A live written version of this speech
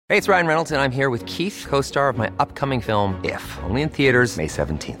Hey, it's Ryan Reynolds, and I'm here with Keith, co-star of my upcoming film, If, only in theaters May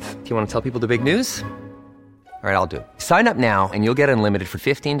 17th. Do you want to tell people the big news? All right, I'll do it. Sign up now and you'll get unlimited for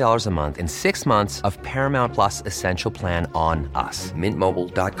 $15 a month and 6 months of Paramount Plus Essential Plan on us.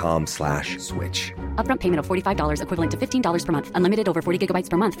 MintMobile.com/switch. Upfront payment of $45 equivalent to $15 per month. Unlimited over 40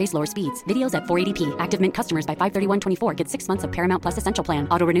 gigabytes per month. Face lower speeds. Videos at 480p. Active Mint customers by 531.24 get 6 months of Paramount Plus Essential Plan.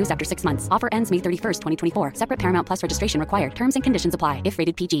 Auto renews after 6 months. Offer ends May 31st, 2024. Separate Paramount Plus registration required. Terms and conditions apply if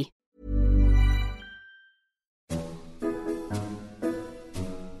rated PG.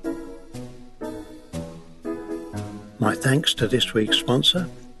 My thanks to this week's sponsor,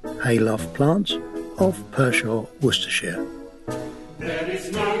 Hayloft Plants of Pershore, Worcestershire. There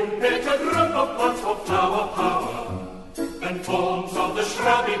is no better group of plants for flower power than forms of the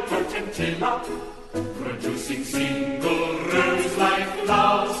shrubby potentilla, producing single rose-like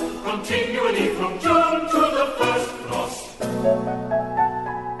flowers continually from June to the first frost.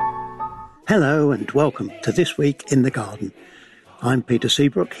 Hello and welcome to This Week in the Garden. I'm Peter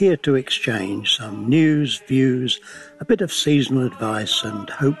Seabrook, here to exchange some news, views, a bit of seasonal advice and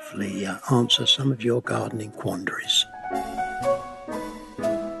hopefully answer some of your gardening quandaries.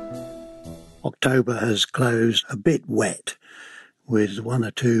 October has closed a bit wet with 1 or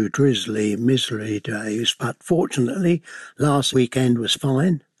 2 drizzly, misery days, but fortunately last weekend was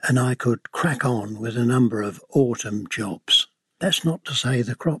fine and I could crack on with a number of autumn jobs. That's not to say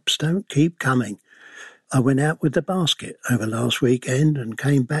the crops don't keep coming. I went out with the basket over last weekend and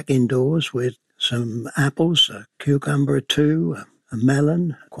came back indoors with some apples, a cucumber or two, a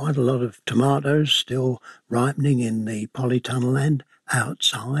melon, quite a lot of tomatoes still ripening in the polytunnel land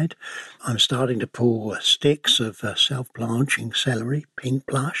outside. I'm starting to pull sticks of self-blanching celery, pink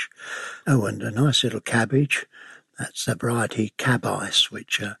plush. Oh, and a nice little cabbage. That's the variety Cab Ice,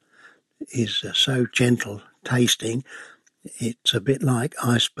 which is so gentle tasting. It's a bit like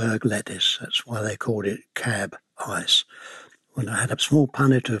iceberg lettuce. That's why they called it Cab Ice. When I had a small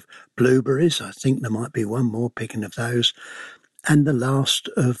punnet of blueberries, I think there might be one more picking of those, and the last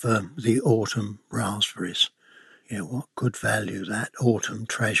of the autumn raspberries. You know, what good value that autumn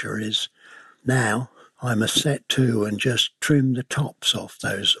treasure is. Now I must set to and just trim the tops off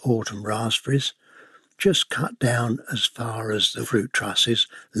those autumn raspberries. Just cut down as far as the fruit trusses,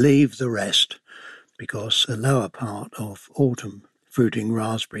 leave the rest, because the lower part of autumn fruiting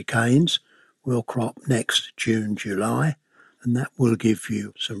raspberry canes will crop next June, July, and that will give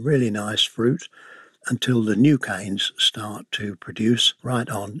you some really nice fruit until the new canes start to produce right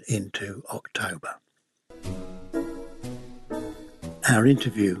on into October. Our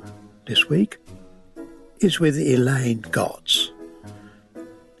interview this week is with Elaine Gotts.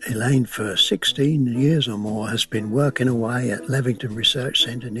 Elaine, for 16 years or more, has been working away at Levington Research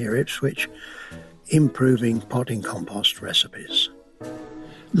Centre near Ipswich, improving potting compost recipes.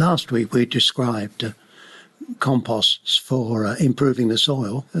 Last week we described composts for improving the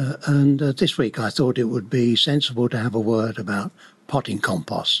soil, and this week I thought it would be sensible to have a word about potting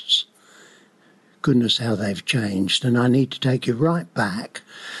composts. Goodness, how they've changed, and I need to take you right back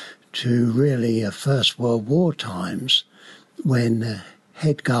to really First World War times, when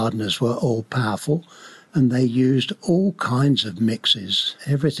head gardeners were all powerful and they used all kinds of mixes,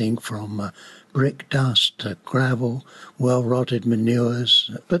 everything from brick dust to gravel, well-rotted manures,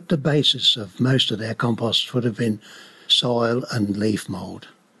 but the basis of most of their composts would have been soil and leaf mould.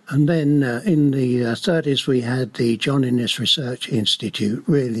 And then in the 30s we had the John Innes Research Institute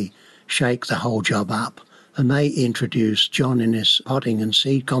really shake the whole job up, and they introduced John Innes potting and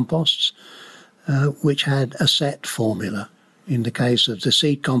seed composts, which had a set formula. In the case of the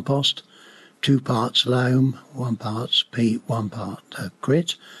seed compost, 2 parts loam, 1 part peat, 1 part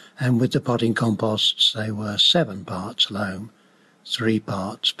grit, and with the potting composts they were 7 parts loam, 3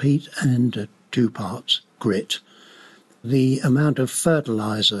 parts peat and 2 parts grit. The amount of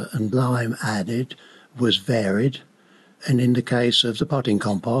fertiliser and lime added was varied, and in the case of the potting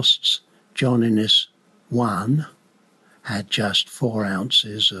composts, John Innes 1 had just 4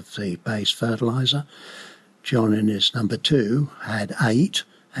 ounces of the base fertiliser, John Innes number 2 had 8,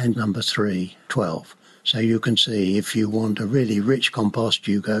 and number 3, 12. So you can see if you want a really rich compost,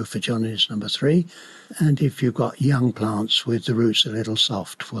 you go for John Innes number 3. And if you've got young plants with the roots a little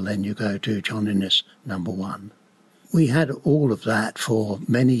soft, well then you go to John Innes number 1. We had all of that for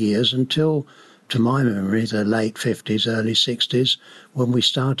many years until, to my memory, the late 50s, early 60s, when we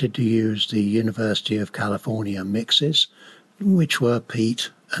started to use the University of California mixes, which were peat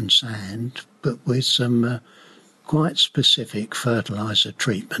and sand, but with some quite specific fertiliser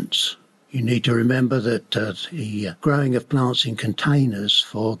treatments. You need to remember that the growing of plants in containers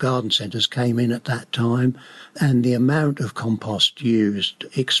for garden centres came in at that time, and the amount of compost used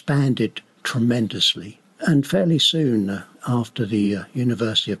expanded tremendously. And fairly soon after the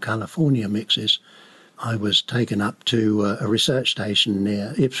University of California mixes, I was taken up to a research station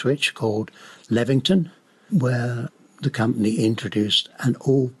near Ipswich called Levington, where the company introduced an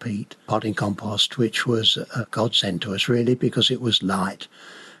all-peat potting compost, which was a godsend to us really, because it was light,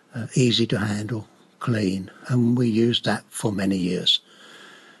 easy to handle, clean, and we used that for many years.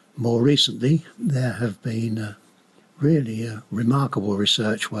 More recently, there have been really remarkable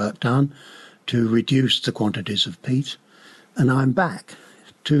research work done to reduce the quantities of peat, and I'm back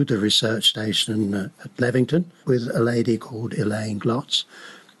to the research station at Levington with a lady called Elaine Glotz,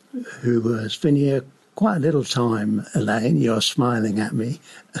 who has been here quite a little time. Elaine, you're smiling at me.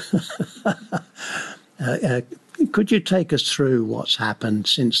 Could you take us through what's happened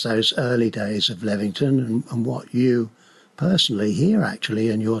since those early days of Levington and what you personally here actually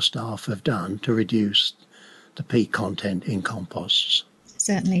and your staff have done to reduce the peat content in composts?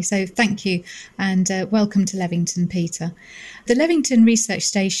 Certainly. So thank you and welcome to Levington, Peter. The Levington Research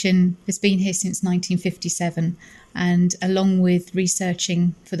Station has been here since 1957, and along with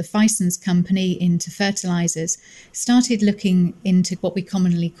researching for the Fisons Company into fertilisers, started looking into what we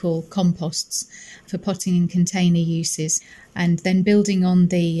commonly call composts for potting and container uses, and then building on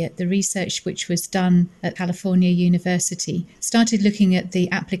the research which was done at California University, started looking at the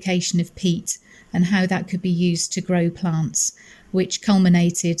application of peat and how that could be used to grow plants, which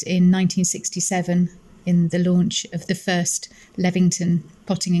culminated in 1967 in the launch of the first Levington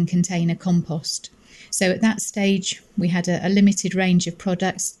potting and container compost. So at that stage, we had a limited range of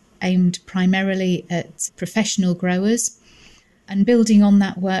products aimed primarily at professional growers, and building on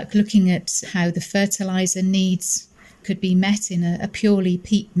that work, looking at how the fertiliser needs could be met in a purely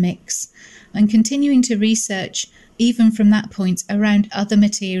peat mix, and continuing to research even from that point around other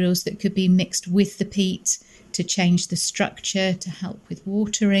materials that could be mixed with the peat to change the structure, to help with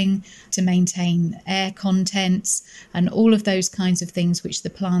watering, to maintain air contents, and all of those kinds of things which the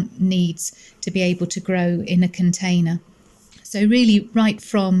plant needs to be able to grow in a container. So really right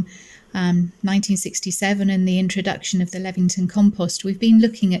from 1967 and the introduction of the Levington compost, we've been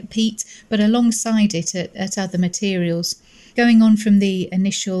looking at peat, but alongside it at other materials. Going on from the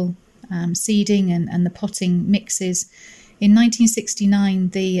initial seeding and the potting mixes, in 1969,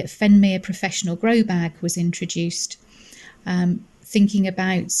 the Fenmere Professional Grow Bag was introduced, thinking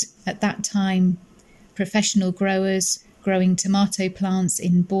about, at that time, professional growers growing tomato plants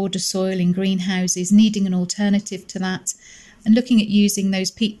in border soil in greenhouses, needing an alternative to that, and looking at using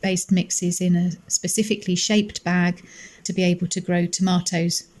those peat-based mixes in a specifically shaped bag to be able to grow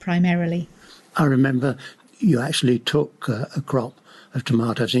tomatoes primarily. I remember you actually took a crop of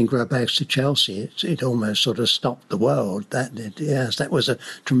tomatoes in grow bags to Chelsea. It almost sort of stopped the world. That was a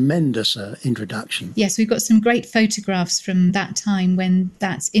tremendous introduction. Yes, we've got some great photographs from that time when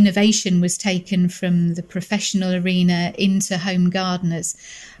that innovation was taken from the professional arena into home gardeners,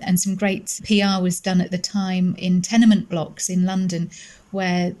 and some great PR was done at the time in tenement blocks in London,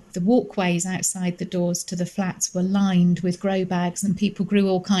 where the walkways outside the doors to the flats were lined with grow bags, and people grew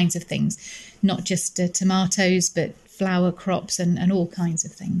all kinds of things, not just tomatoes, but flower crops and all kinds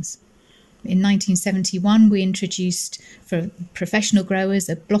of things. In 1971, we introduced for professional growers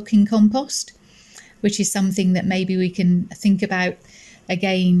a blocking compost, which is something that maybe we can think about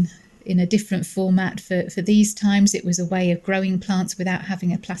again in a different format for these times. It was a way of growing plants without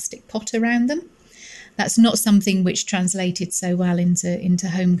having a plastic pot around them. That's not something which translated so well into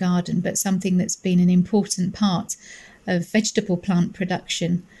home garden, but something that's been an important part of vegetable plant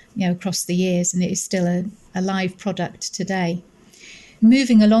production, across the years, and it is still a live product today.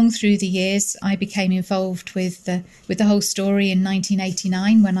 Moving along through the years, I became involved with the whole story in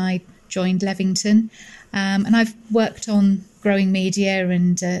 1989 when I joined Levington, and I've worked on growing media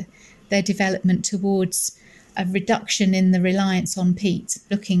and their development towards a reduction in the reliance on peat,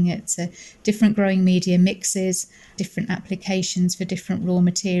 looking at different growing media mixes, different applications for different raw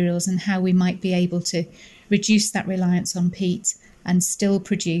materials, and how we might be able to reduce that reliance on peat and still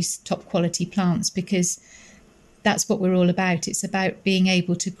produce top quality plants, because that's what we're all about. It's about being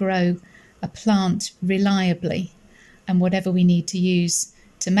able to grow a plant reliably, and whatever we need to use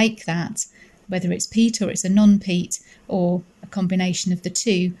to make that, whether it's peat or it's a non-peat or a combination of the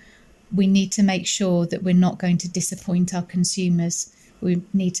two, we need to make sure that we're not going to disappoint our consumers. We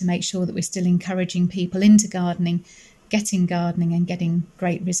need to make sure that we're still encouraging people into gardening, getting gardening and getting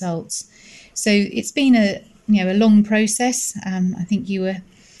great results. So it's been a long process. I think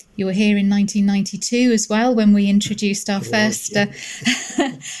you You were here in 1992 as well when we introduced our first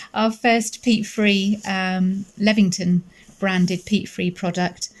peat-free Levington branded peat-free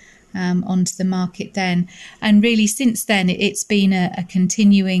product onto the market then. And really since then it's been a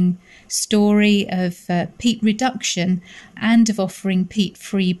continuing story of peat reduction and of offering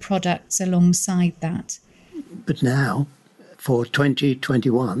peat-free products alongside that. But now, for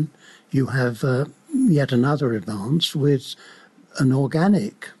 2021, you have yet another advance with an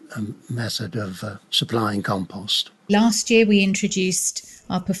organic method of supplying compost. Last year we introduced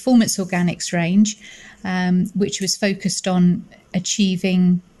our Performance Organics range, which was focused on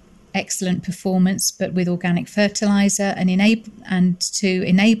achieving excellent performance but with organic fertiliser, and to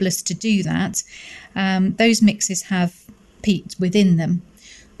enable us to do that, those mixes have peat within them.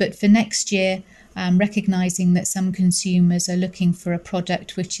 But for next year, recognising that some consumers are looking for a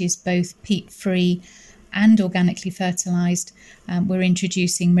product which is both peat-free and organically fertilised, we're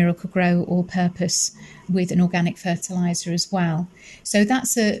introducing Miracle-Gro All-Purpose with an organic fertiliser as well. So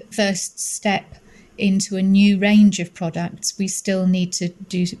that's a first step into a new range of products. We still need to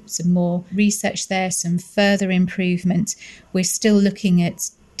do some more research there, some further improvement. We're still looking at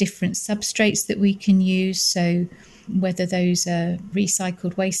different substrates that we can use, so whether those are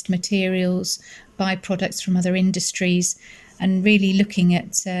recycled waste materials, byproducts from other industries, and really looking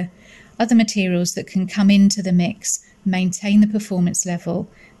at other materials that can come into the mix, maintain the performance level,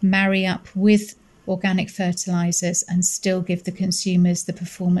 marry up with organic fertilisers and still give the consumers the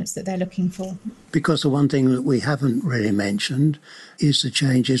performance that they're looking for. Because the one thing that we haven't really mentioned is the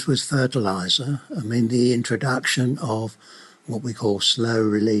changes with fertiliser. I mean, the introduction of what we call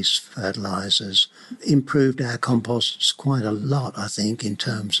slow-release fertilisers improved our composts quite a lot, I think, in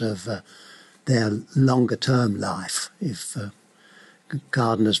terms of their longer-term life. If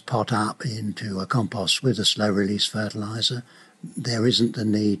gardeners pot up into a compost with a slow-release fertiliser, there isn't the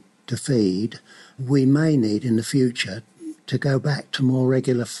need to feed. We may need in the future to go back to more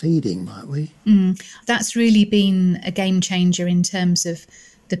regular feeding, might we? That's really been a game changer in terms of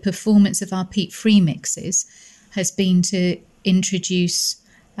the performance of our peat-free mixes, has been to introduce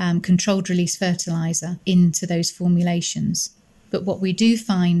controlled release fertiliser into those formulations. But what we do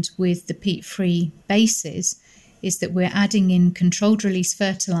find with the peat-free bases is that we're adding in controlled release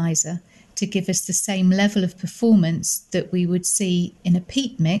fertiliser to give us the same level of performance that we would see in a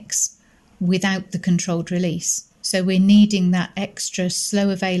peat mix without the controlled release. So we're needing that extra slow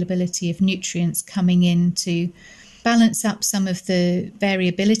availability of nutrients coming in to balance up some of the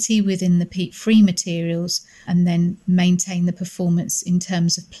variability within the peat-free materials and then maintain the performance in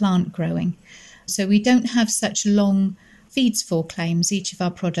terms of plant growing. So we don't have such long feeds for claims. Each of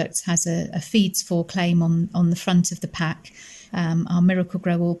our products has a feeds for claim on the front of the pack. Our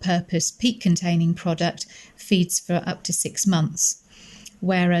Miracle-Gro All-Purpose peat-containing product feeds for up to 6 months,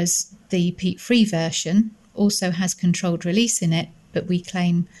 whereas the peat-free version also has controlled release in it, but we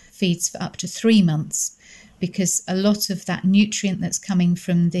claim feeds for up to 3 months, because a lot of that nutrient that's coming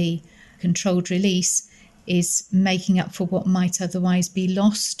from the controlled release is making up for what might otherwise be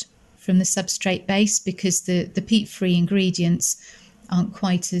lost from the substrate base, because the peat-free ingredients aren't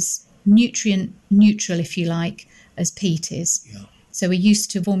quite as nutrient neutral, if you like, as peat is. Yeah. So we're used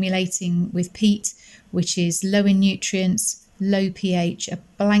to formulating with peat, which is low in nutrients, low pH, a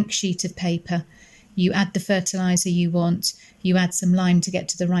blank sheet of paper. You add the fertiliser you want, you add some lime to get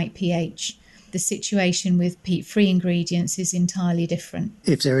to the right pH. The situation with peat-free ingredients is entirely different.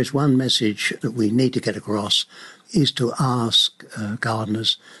 If there is one message that we need to get across, is to ask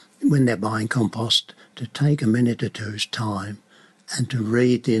gardeners, when they're buying compost, to take a minute or two's time and to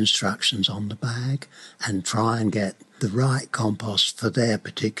read the instructions on the bag and try and get the right compost for their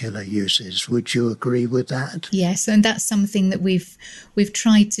particular uses. Would you agree with that? Yes, and that's something that we've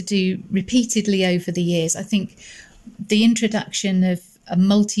tried to do repeatedly over the years. I think the introduction of a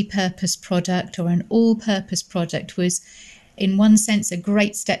multi-purpose product or an all-purpose product was, in one sense, a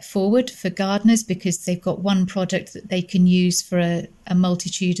great step forward for gardeners, because they've got one product that they can use for a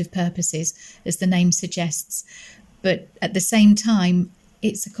multitude of purposes, as the name suggests. But at the same time,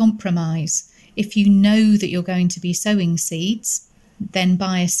 it's a compromise. If you know that you're going to be sowing seeds, then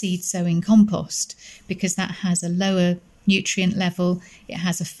buy a seed sowing compost, because that has a lower nutrient level, it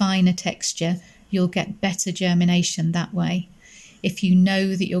has a finer texture, you'll get better germination that way. If you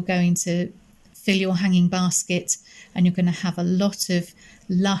know that you're going to fill your hanging basket and you're going to have a lot of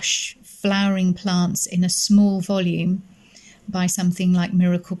lush flowering plants in a small volume, buy something like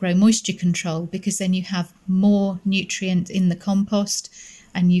Miracle-Gro Moisture Control, because then you have more nutrient in the compost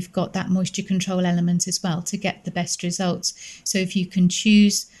and you've got that moisture control element as well to get the best results. So if you can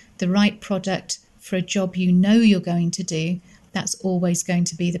choose the right product for a job you know you're going to do, that's always going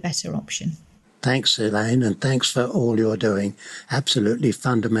to be the better option. Thanks, Elaine, and thanks for all you're doing. Absolutely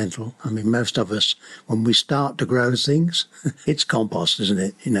fundamental. I mean, most of us, when we start to grow things, it's compost, isn't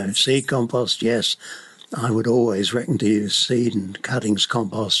it? You know, seed compost, yes. I would always reckon to use seed and cuttings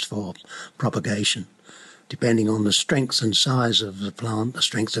compost for propagation. Depending on the strength and size of the plant, the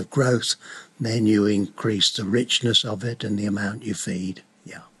strength of growth, then you increase the richness of it and the amount you feed.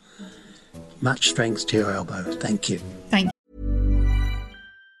 Yeah. Much strength to your elbow. Thank you. Thank you.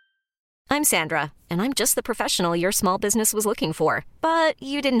 I'm Sandra, and I'm just the professional your small business was looking for. But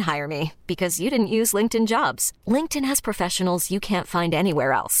you didn't hire me because you didn't use LinkedIn Jobs. LinkedIn has professionals you can't find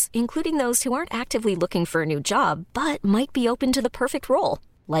anywhere else, including those who aren't actively looking for a new job, but might be open to the perfect role,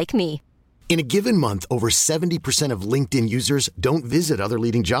 like me. In a given month, over 70% of LinkedIn users don't visit other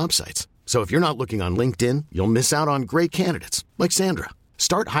leading job sites. So if you're not looking on LinkedIn, you'll miss out on great candidates like Sandra.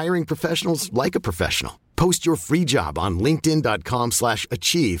 Start hiring professionals like a professional. Post your free job on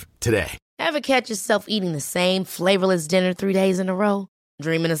linkedin.com/achieve today. Ever catch yourself eating the same flavorless dinner 3 days in a row?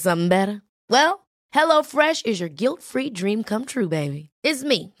 Dreaming of something better? Well, HelloFresh is your guilt-free dream come true, baby. It's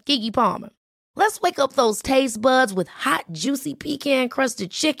me, Keke Palmer. Let's wake up those taste buds with hot, juicy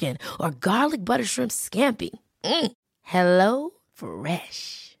pecan-crusted chicken or garlic butter shrimp scampi.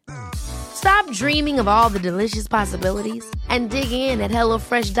 HelloFresh. Stop dreaming of all the delicious possibilities and dig in at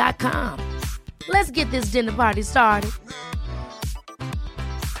HelloFresh.com. Let's get this dinner party started.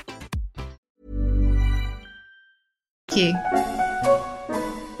 Thank you.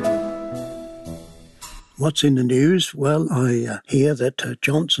 What's in the news? Well, I hear that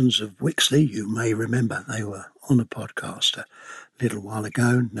Johnsons of Wixley, you may remember, they were on a podcast a little while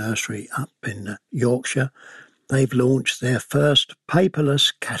ago, nursery up in Yorkshire. They've launched their first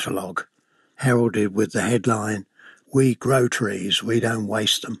paperless catalogue, heralded with the headline, "We grow trees, we don't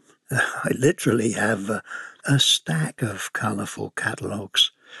waste them." I literally have a stack of colourful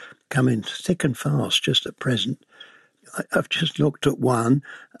catalogues coming thick and fast just at present. I've just looked at one,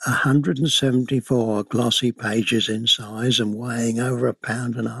 174 glossy pages in size and weighing over 1.5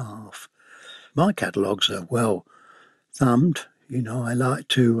 pounds. My catalogues are well thumbed. You know, I like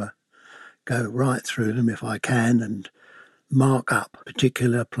to go right through them if I can and mark up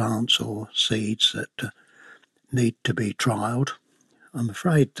particular plants or seeds that need to be trialled. I'm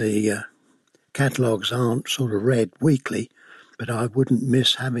afraid the catalogues aren't sort of read weekly, but I wouldn't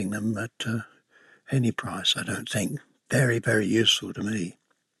miss having them at any price, I don't think. Very, very useful to me.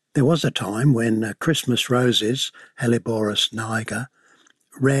 There was a time when Christmas roses, Helleborus niger,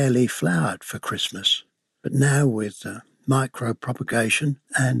 rarely flowered for Christmas. But now with micro-propagation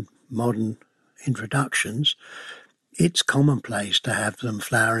and modern introductions, it's commonplace to have them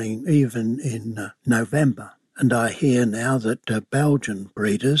flowering even in November. And I hear now that Belgian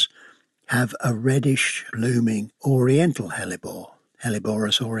breeders have a reddish blooming oriental hellebore,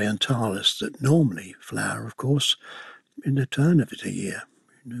 Helleborus orientalis, that normally flower, of course, in the turn of the year,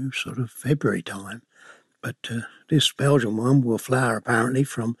 sort of February time. But this Belgian one will flower apparently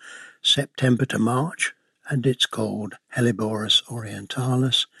from September to March, and it's called Helleborus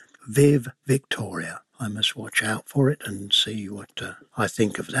orientalis Viv Victoria. I must watch out for it and see what I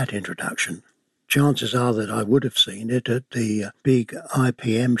think of that introduction. Chances are that I would have seen it at the big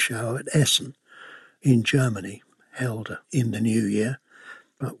IPM show at Essen in Germany, held in the new year,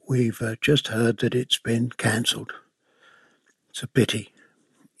 but we've just heard that it's been cancelled. It's a pity.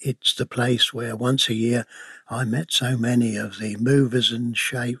 It's the place where once a year I met so many of the movers and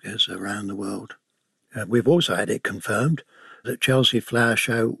shakers around the world. We've also had it confirmed that Chelsea Flower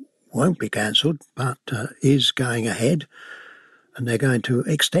Show won't be cancelled, but is going ahead, and they're going to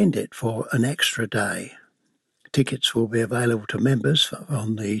extend it for an extra day. Tickets will be available to members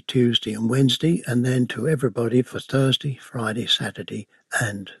on the Tuesday and Wednesday, and then to everybody for Thursday, Friday, Saturday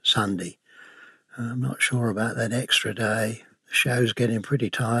and Sunday. I'm not sure about that extra day. The show's getting pretty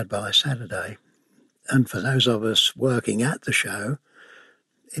tired by Saturday. And for those of us working at the show,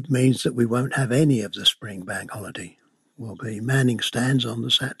 it means that we won't have any of the spring bank holiday. We'll be manning stands on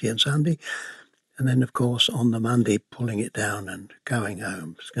the Saturday and Sunday, and then, of course, on the Monday, pulling it down and going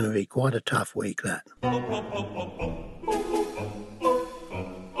home. It's going to be quite a tough week, that.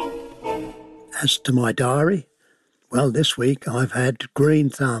 As to my diary, well, this week I've had Green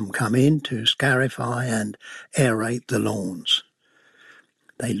Thumb come in to scarify and aerate the lawns.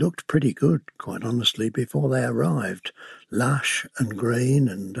 They looked pretty good, quite honestly, before they arrived. Lush and green,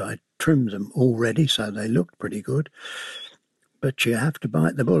 and I trimmed them already, so they looked pretty good. But you have to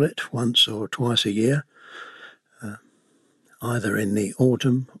bite the bullet once or twice a year, either in the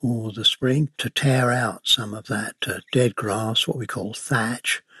autumn or the spring, to tear out some of that dead grass, what we call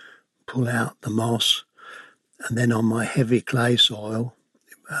thatch, pull out the moss, And then on my heavy clay soil,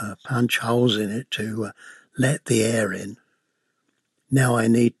 punch holes in it to let the air in. Now I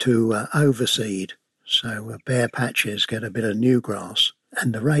need to overseed, so bare patches get a bit of new grass.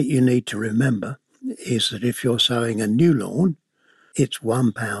 And the rate you need to remember is that if you're sowing a new lawn, it's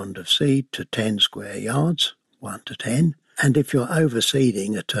 1 pound of seed to 10 square yards, 1 to 10. And if you're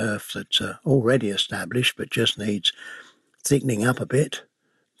overseeding a turf that's already established but just needs thickening up a bit,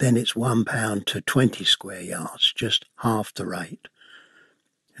 then it's 1 pound to 20 square yards, just half the rate.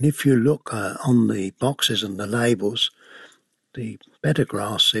 And if you look on the boxes and the labels, the better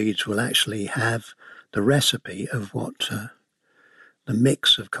grass seeds will actually have the recipe of what the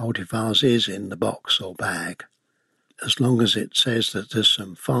mix of cultivars is in the box or bag. As long as it says that there's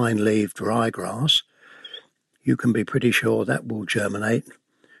some fine-leaved ryegrass, you can be pretty sure that will germinate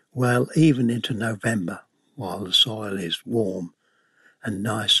well even into November while the soil is warm and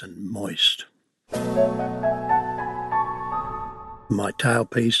nice and moist. My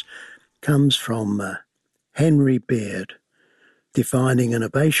tailpiece comes from Henry Beard, defining an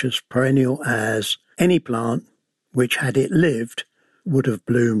herbaceous perennial as any plant which, had it lived, would have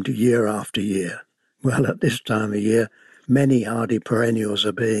bloomed year after year. Well, at this time of year, many hardy perennials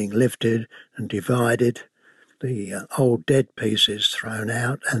are being lifted and divided, the old dead pieces thrown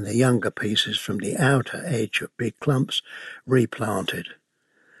out and the younger pieces from the outer edge of big clumps replanted.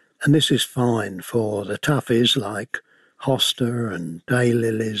 And this is fine for the toughies like hosta and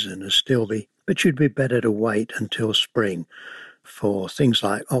daylilies and astilbe, but you'd be better to wait until spring for things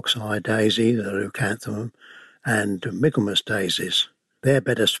like oxeye daisy, the leucanthemum, and Michaelmas daisies. They're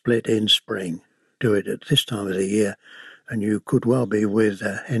better split in spring. Do it at this time of the year, and you could well be with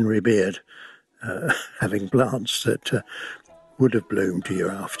Henry Beard, having plants that would have bloomed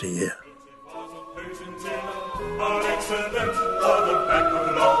year after year.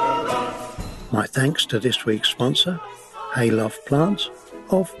 My thanks to this week's sponsor, Hayloft Plants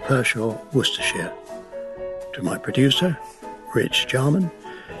of Pershore, Worcestershire. To my producer, Rich Jarman,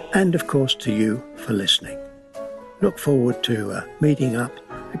 and of course to you for listening. Look forward to meeting up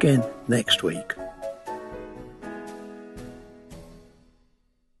again next week.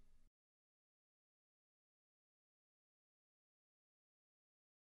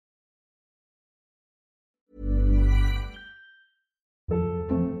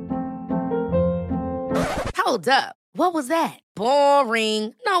 Hold up. What was that?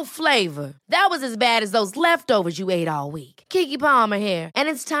 Boring. No flavor. That was as bad as those leftovers you ate all week. Keke Palmer here. And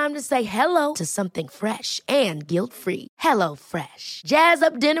it's time to say hello to something fresh and guilt-free. Hello Fresh. Jazz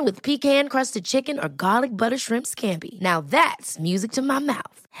up dinner with pecan-crusted chicken or garlic butter shrimp scampi. Now that's music to my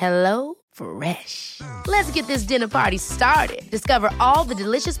mouth. Hello Fresh. Let's get this dinner party started. Discover all the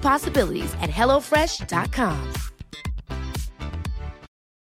delicious possibilities at HelloFresh.com.